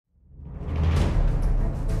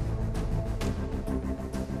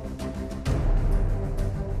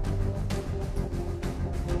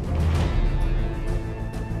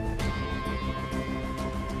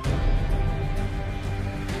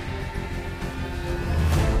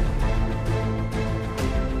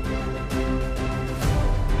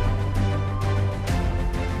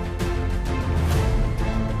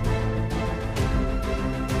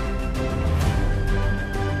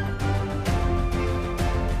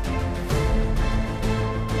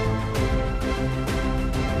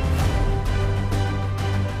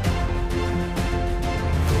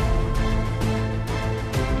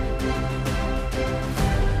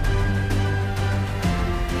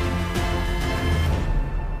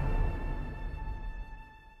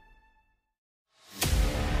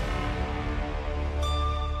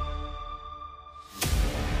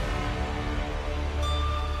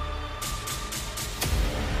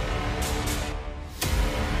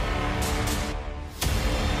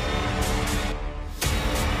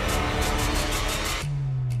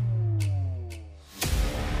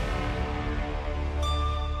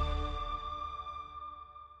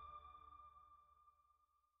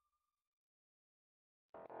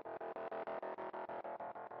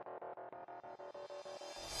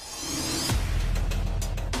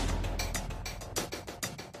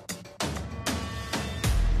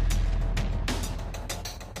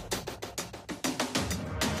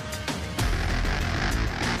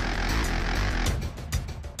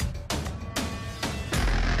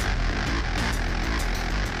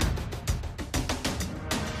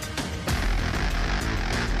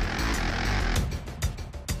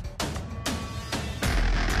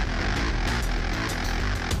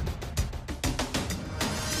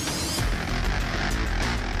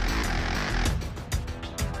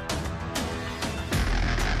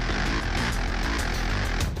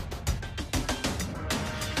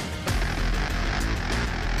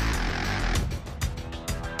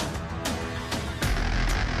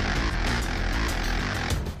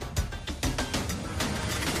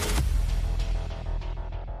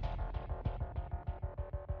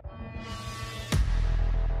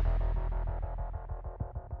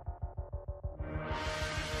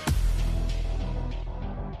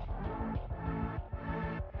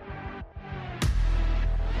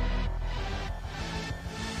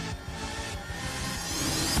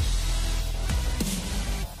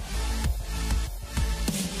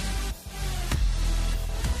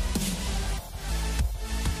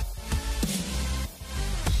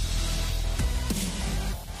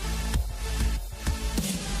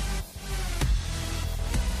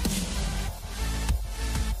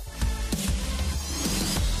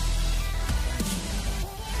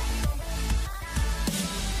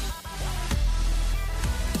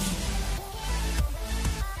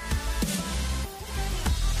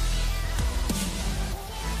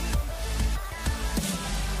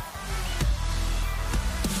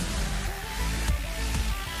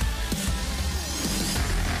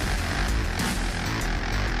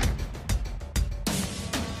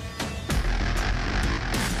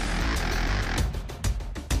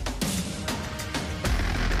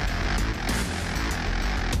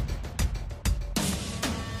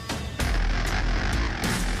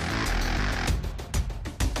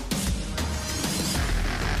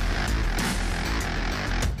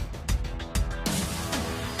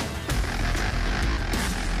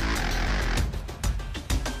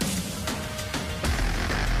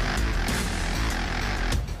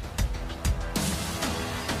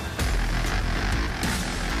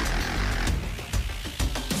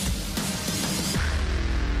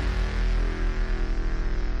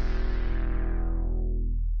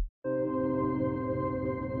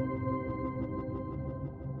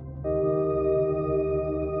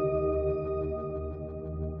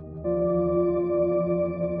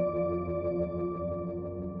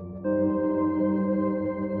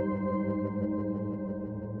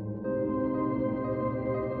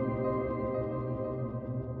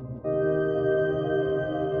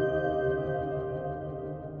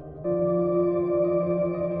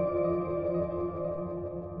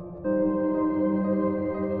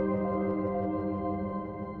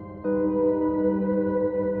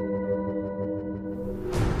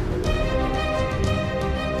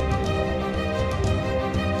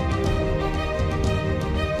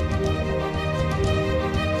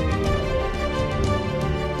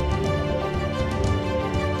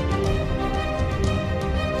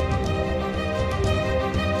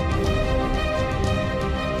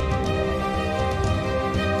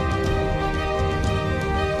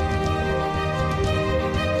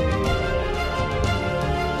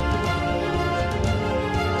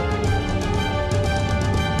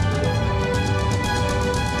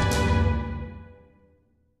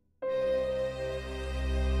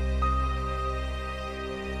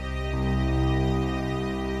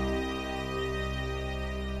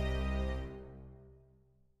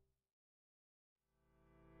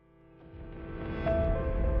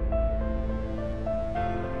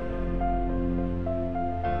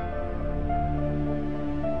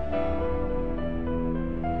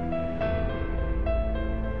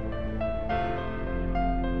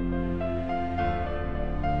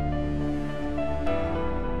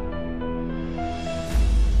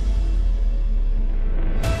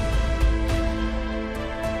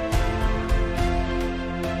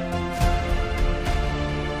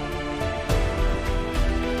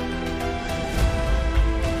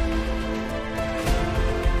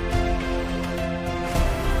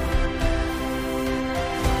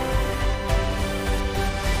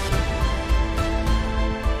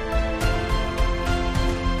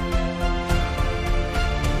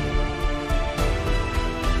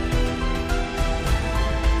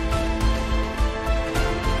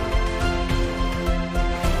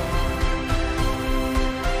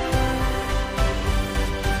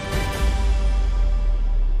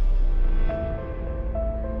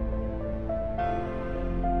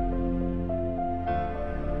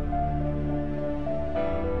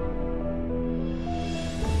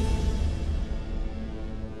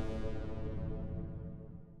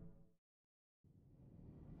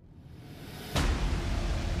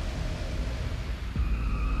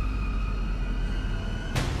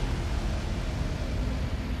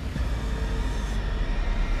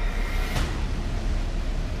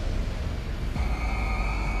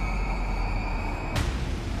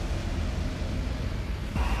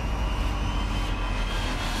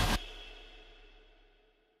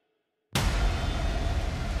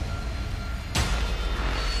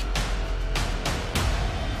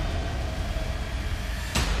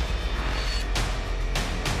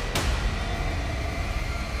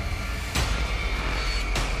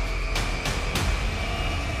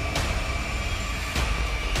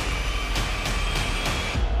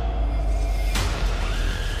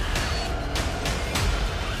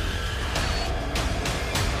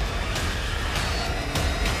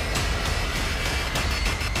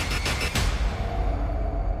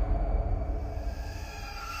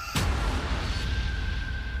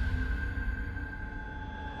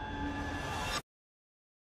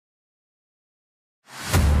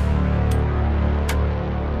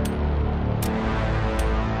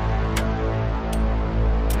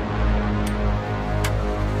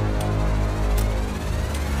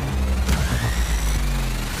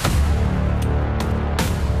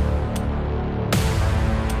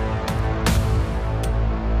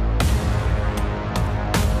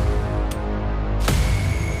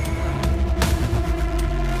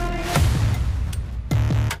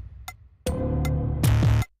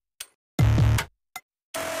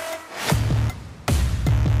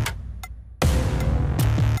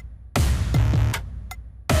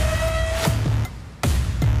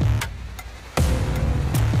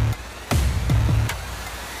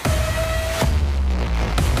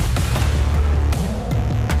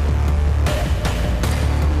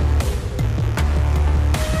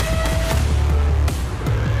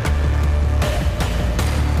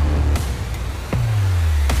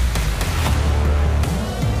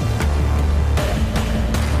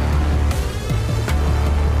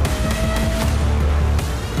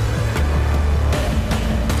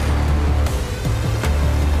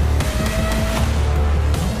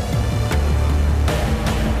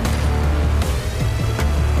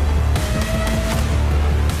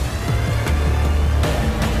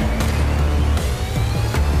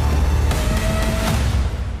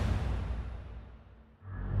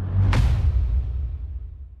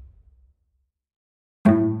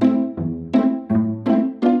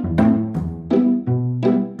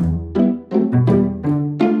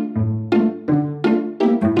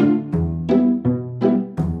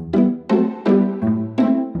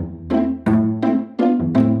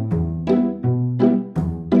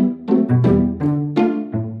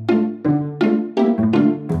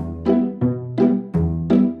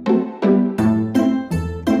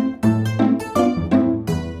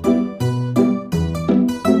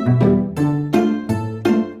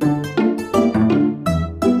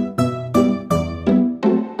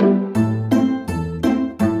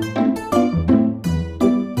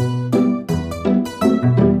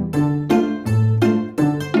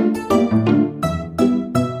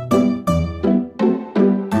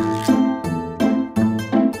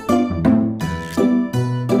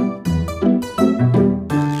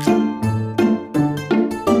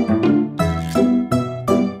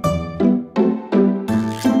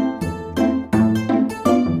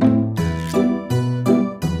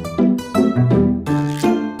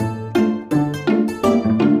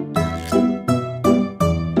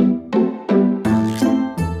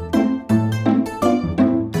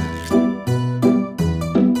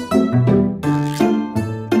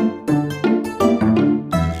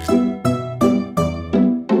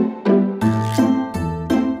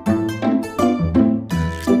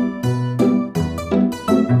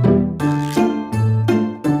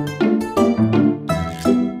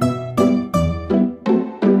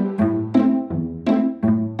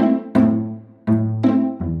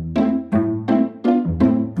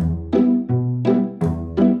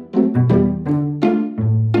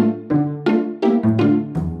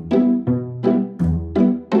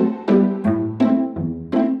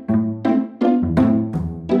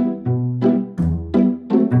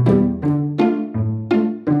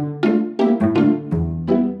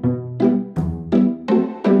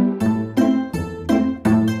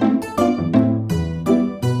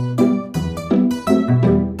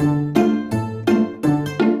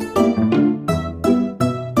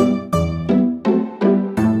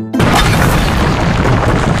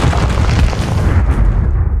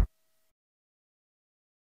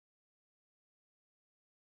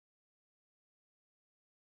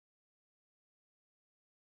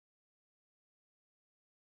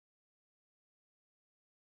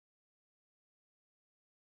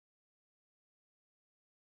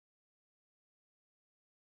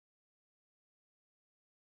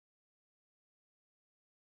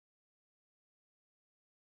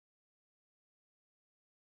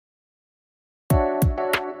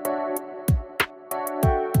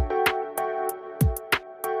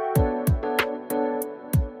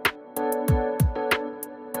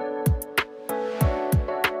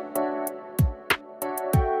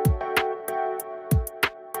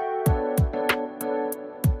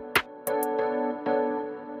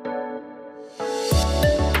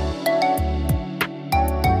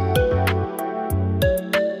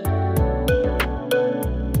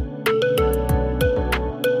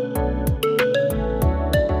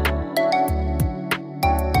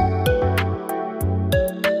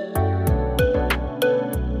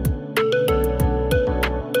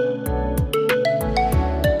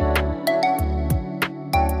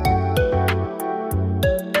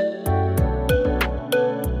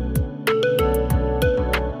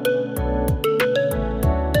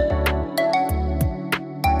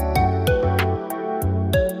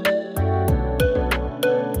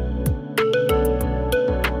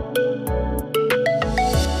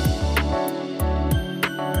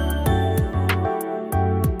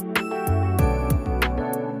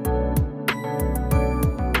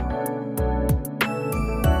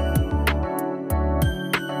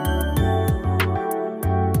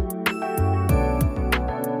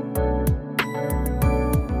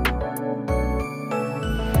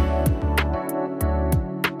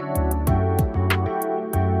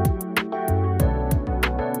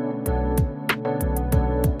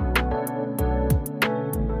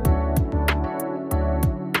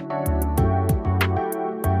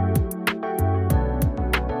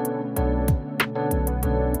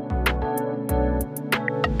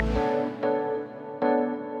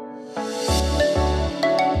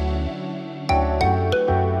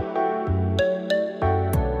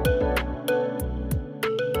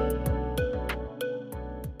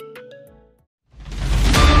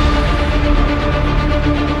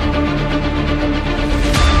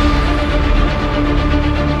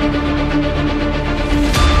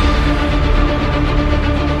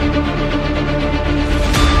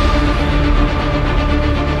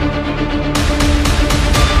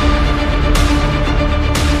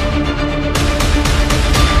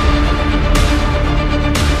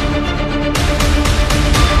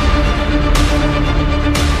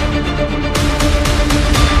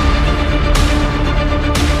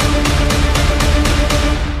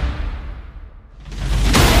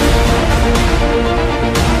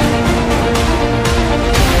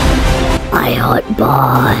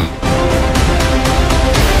Goodbye.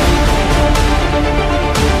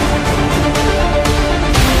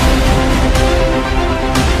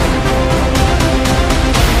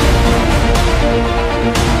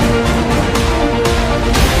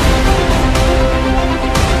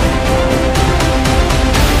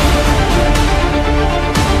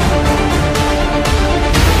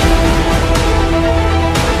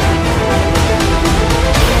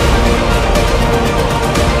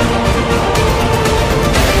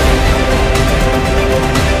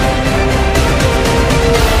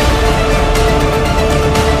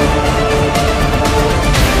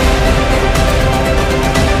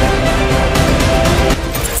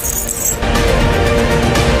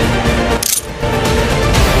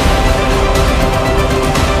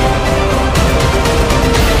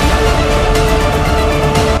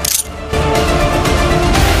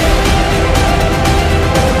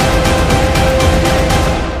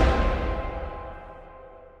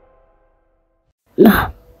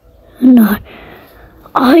 No.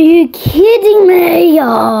 Are you kidding me?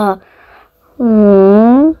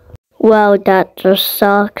 Well, that just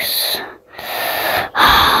sucks.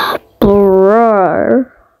 Bro.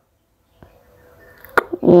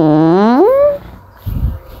 What?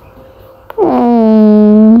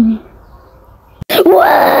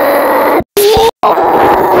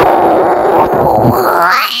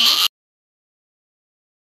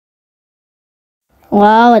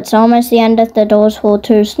 Well, it's almost the end of the Doors for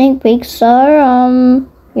 2 sneak peek, so,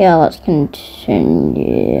 yeah, let's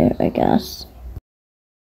continue, I guess.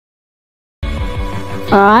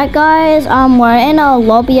 Alright guys, we're in a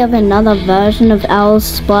lobby of another version of Alice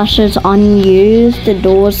Splash's unused The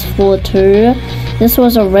Doors for 2. This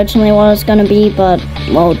was originally what it was gonna be, but,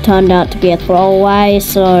 well, it turned out to be a throwaway,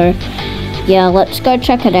 so, yeah, let's go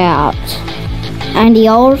check it out. And he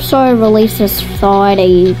also released this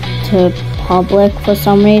Friday to public for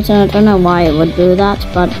some reason. I don't know why it would do that,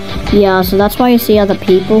 but yeah, so that's why you see other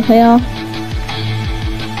people here.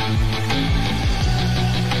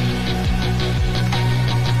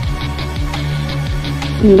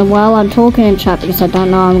 And while I'm talking in chat because I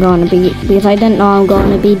didn't know I'm going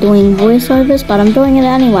to be doing voiceovers, but I'm doing it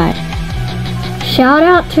anyway. Shout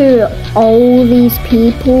out to all these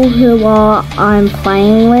people who I'm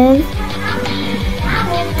playing with.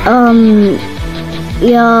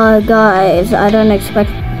 Yeah, guys, I don't expect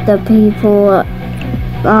the people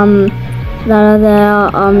that are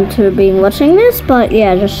there to be watching this, but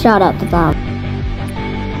yeah, just shout out to them.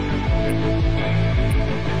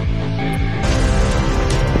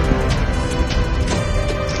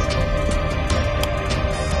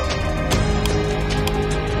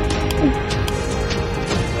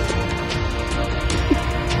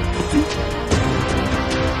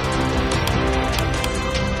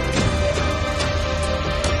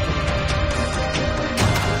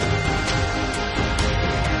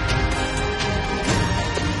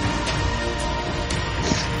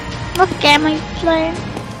 What game are you playing?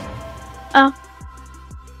 Oh.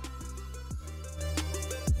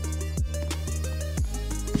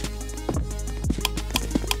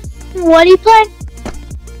 What are you playing?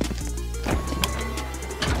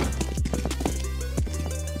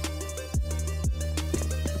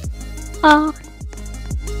 Oh.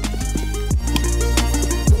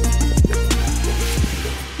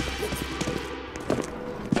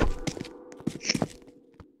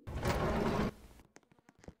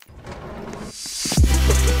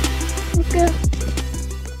 Okay.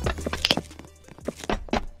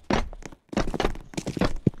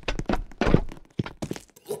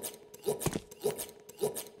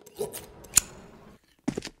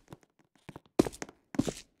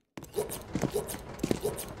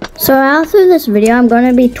 So after this video, I'm going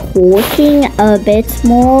to be talking a bit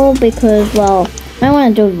more because, well, I don't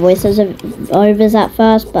want to do voices overs at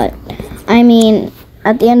first, but I mean,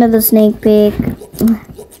 at the end of the sneak peek,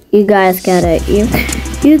 you guys get it.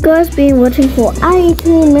 You guys been watching for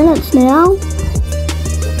 18 minutes now.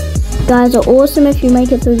 You guys are awesome if you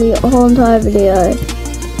make it through the whole entire video.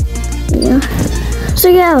 Yeah. So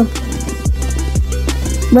yeah,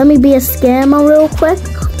 let me be a scammer real quick.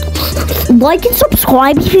 Like and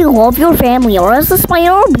subscribe if you love your family, or else the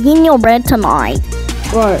spider will be in your bed tonight.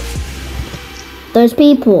 Bro, those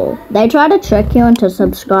people, they try to trick you into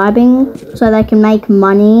subscribing so they can make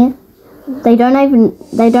money. They don't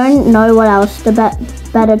know what else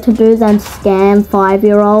better to do than scam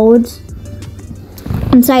 5-year-olds.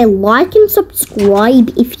 And say like and subscribe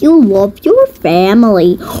if you love your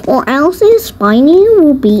family, or else the spider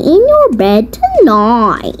will be in your bed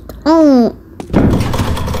tonight.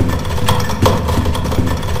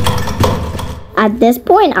 at this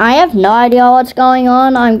point, I have no idea what's going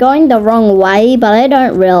on. I'm going the wrong way, but I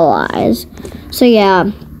don't realize. So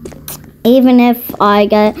yeah, even if I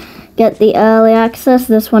get the early access,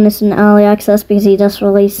 this one is an early access because he just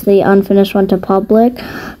released the unfinished one to public.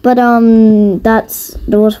 But that's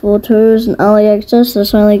Doors 4-2 is an early access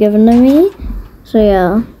that's only given to me. So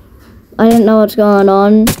yeah, I didn't know what's going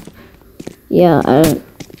on. Yeah,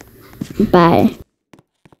 bye.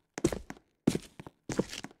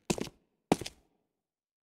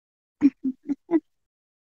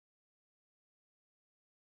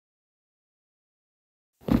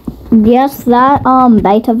 Yes, that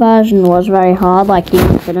beta version was very hard, like the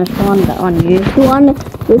unfinished one, the unused one.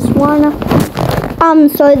 This one,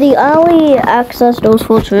 so the early access Doors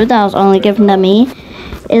 4-2 that was only given to me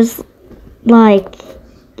is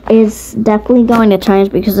definitely going to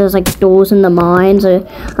change because there's like doors in the mines. So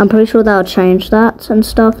I'm pretty sure they'll change that and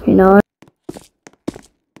stuff, you know.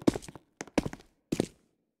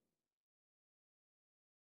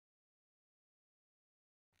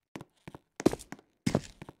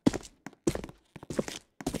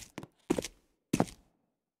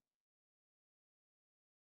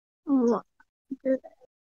 Look, do that.